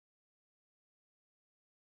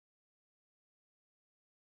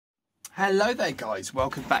Hello there guys,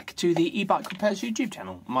 welcome back to the e-bike repairs YouTube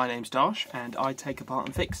channel. My name's Darsh and I take apart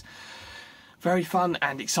and fix very fun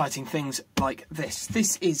and exciting things like this.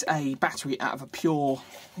 This is a battery out of a Pure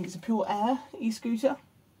Air Escooter.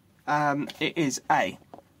 It is a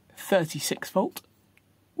 36 volt,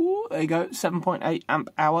 ooh, there you go, 7.8 amp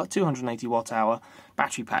hour, 280 watt hour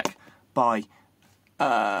battery pack by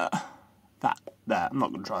that there. I'm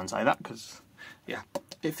not going to try and say that because, yeah,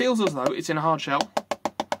 it feels as though it's in a hard shell.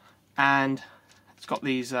 And it's got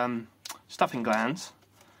these stuffing glands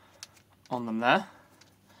on them there.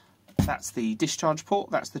 That's the discharge port,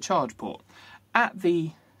 that's the charge port. At the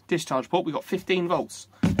discharge port we've got 15 volts.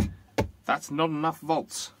 That's not enough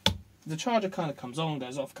volts. The charger kind of comes on,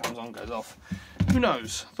 goes off, comes on, goes off. Who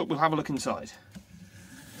knows? Thought we'll have a look inside.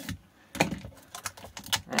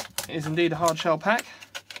 It is indeed a hard shell pack.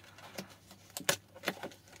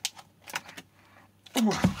 Ooh.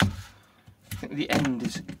 I think the end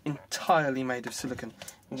is entirely made of silicon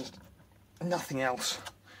and just nothing else.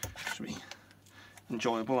 Should be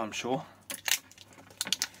enjoyable, I'm sure.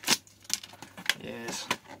 Yes.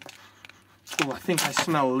 Oh, I think I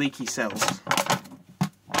smell leaky cells.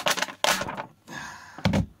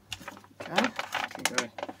 Okay, can go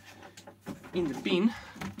in the bin.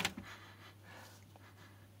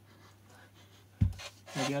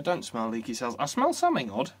 Maybe I don't smell leaky cells. I smell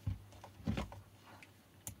something odd.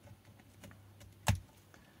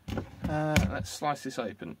 Let's slice this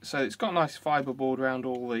open. So it's got a nice fibre board around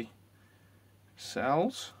all the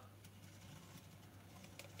cells.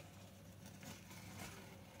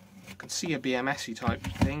 I can see a BMS-y type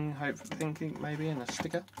thing, thinking maybe, and a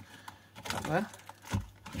sticker up there.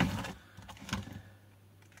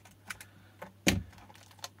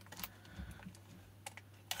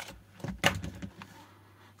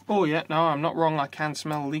 Oh yeah, no, I'm not wrong, I can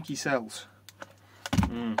smell leaky cells.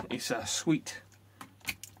 It's a sweet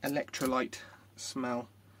electrolyte smell,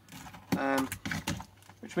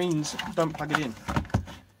 which means don't plug it in.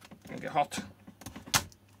 It'll get hot,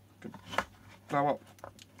 could blow up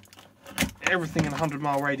everything in a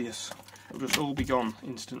 100-mile radius. It'll just all be gone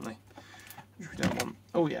instantly, which we don't want.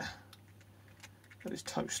 Oh yeah, that is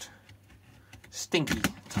toast, stinky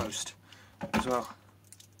toast as well.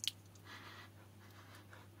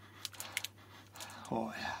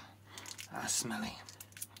 Oh yeah, that's smelly.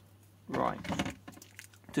 Right.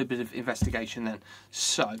 Do a bit of investigation then.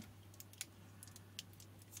 So,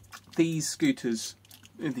 these scooters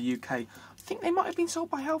in the UK, I think they might have been sold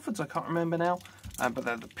by Halfords, I can't remember now, but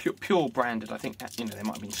they're the Pure branded. I think, you know, they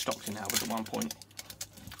might have been stocked in Halfords at one point,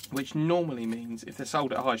 which normally means if they're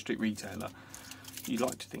sold at a high street retailer, you'd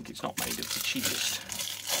like to think it's not made of the cheapest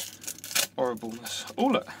horribleness. Oh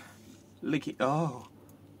look, leaky, oh,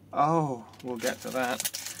 we'll get to that.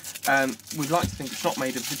 We'd like to think it's not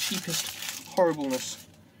made of the cheapest horribleness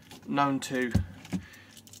known to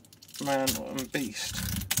man and beast.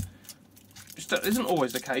 Which isn't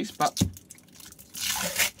always the case, but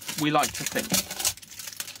we like to think.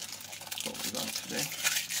 That's what we like to do.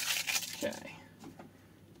 Okay.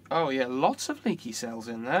 Oh yeah, lots of leaky cells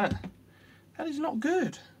in there. That is not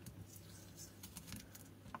good.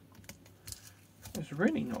 It's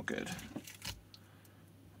really not good.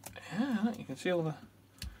 Yeah, you can see all the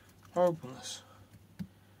horribleness.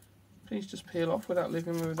 Please just peel off without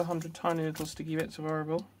leaving me with 100 tiny little sticky bits of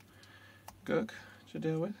horrible gurk to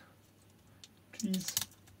deal with. Please.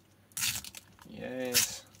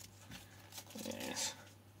 Yes. Yes.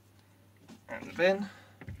 And then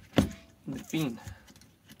in the bin.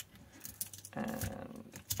 And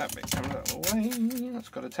that bit comes out of the way. That's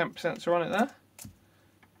got a temp sensor on it there.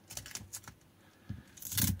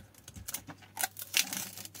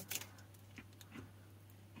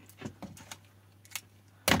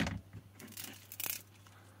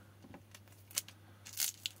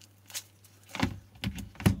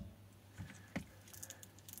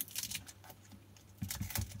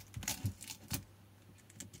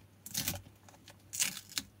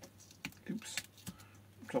 Oops,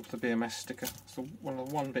 dropped the BMS sticker. It's one of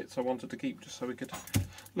the bits I wanted to keep just so we could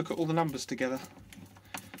look at all the numbers together.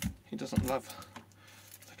 He doesn't love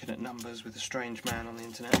looking at numbers with a strange man on the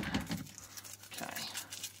internet. Okay.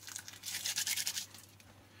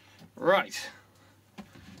 Right.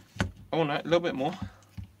 Oh no, a little bit more.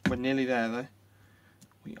 We're nearly there though.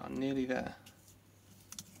 We are nearly there.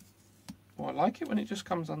 Well, I like it when it just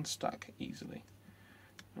comes unstuck easily.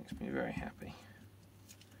 Makes me very happy.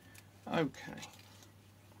 Okay,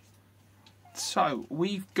 so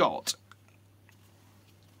we've got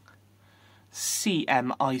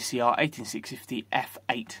CMICR 18650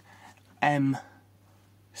 F8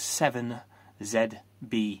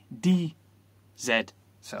 M7ZBDZ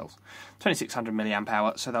cells. 2600 milliamp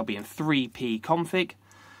hour, so they'll be in 3P config,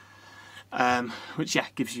 which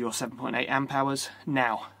gives you your 7.8 amp hours.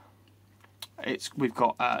 Now, we've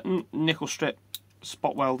got nickel strip,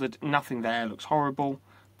 spot welded, nothing there, looks horrible.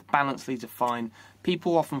 The balance leads are fine.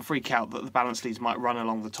 People often freak out that the balance leads might run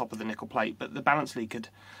along the top of the nickel plate, but the balance lead could,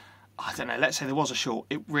 I don't know, let's say there was a short,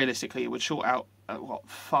 realistically it would short out at what,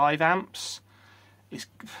 5 amps? It's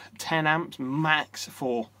 10 amps max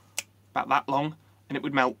for about that long, and it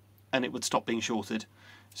would melt and it would stop being shorted.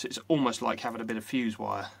 So it's almost like having a bit of fuse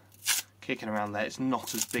wire kicking around there. It's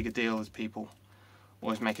not as big a deal as people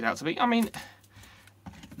always make it out to be. I mean,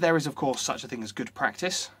 there is of course such a thing as good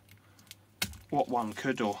practice. What one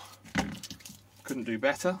could or couldn't do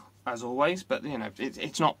better, as always, but you know,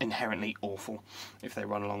 it's not inherently awful if they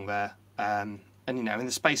run along there. And you know, in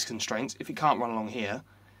the space constraints, if it can't run along here,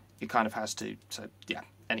 it kind of has to. So yeah,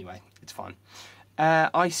 anyway, it's fine.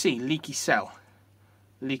 I see leaky cell.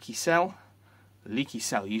 Leaky cell. Leaky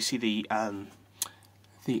cell. You see the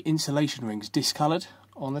insulation rings discoloured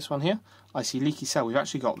on this one here. I see leaky cell. We've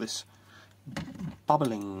actually got this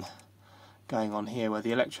bubbling going on here where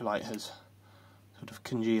the electrolyte has sort of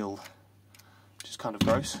congealed, which is kind of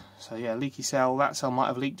gross. So yeah, leaky cell. That cell might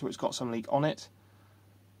have leaked, or it's got some leak on it.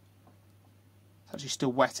 It's actually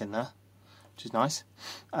still wet in there, which is nice.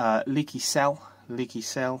 Leaky cell,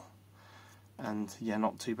 and yeah,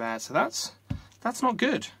 not too bad. So that's not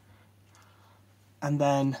good. And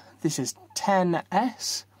then this is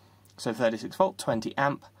 10S, so 36 volt, 20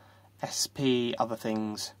 amp, SP, other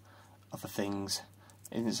things.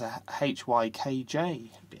 It's a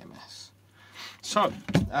HYKJ BMS. So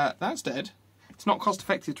that's dead. It's not cost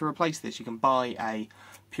effective to replace this. You can buy a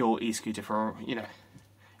Pure e-scooter for, you know,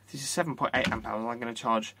 if this is 7.8 amp hours, I'm going to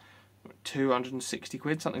charge 260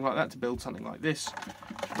 quid, something like that, to build something like this.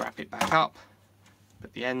 Wrap it back up,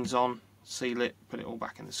 put the ends on, seal it, put it all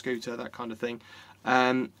back in the scooter, that kind of thing.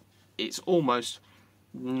 It's almost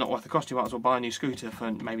not worth the cost. You might as well buy a new scooter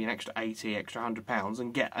for maybe an extra 80, extra £100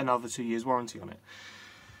 and get another 2 years warranty on it.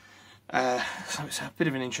 So it's a bit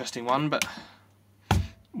of an interesting one, but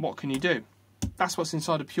what can you do? That's what's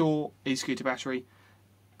inside a Pure e-scooter battery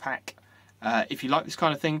pack. If you like this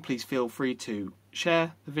kind of thing, please feel free to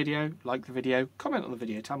share the video, like the video, comment on the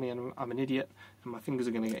video, tell me I'm an idiot and my fingers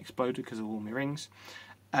are going to get exploded because of all my rings.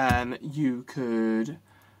 You could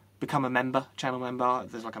become a member, channel member.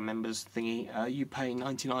 There's like a members thingy. You pay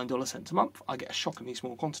 99 cents a month. I get a shockingly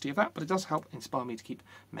small quantity of that, but it does help inspire me to keep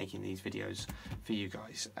making these videos for you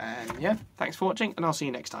guys. Yeah, thanks for watching, and I'll see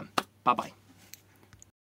you next time. Bye bye.